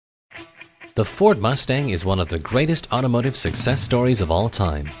The Ford Mustang is one of the greatest automotive success stories of all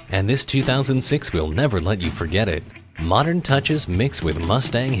time, and this 2006 will never let you forget it. Modern touches mix with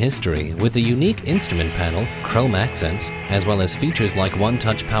Mustang history with a unique instrument panel, chrome accents, as well as features like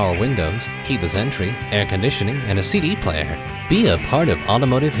one-touch power windows, keyless entry, air conditioning, and a CD player. Be a part of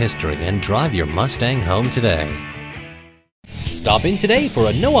automotive history and drive your Mustang home today. Stop in today for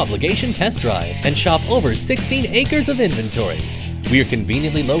a no-obligation test drive and shop over 16 acres of inventory. We are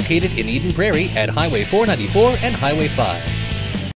conveniently located in Eden Prairie at Highway 494 and Highway 5.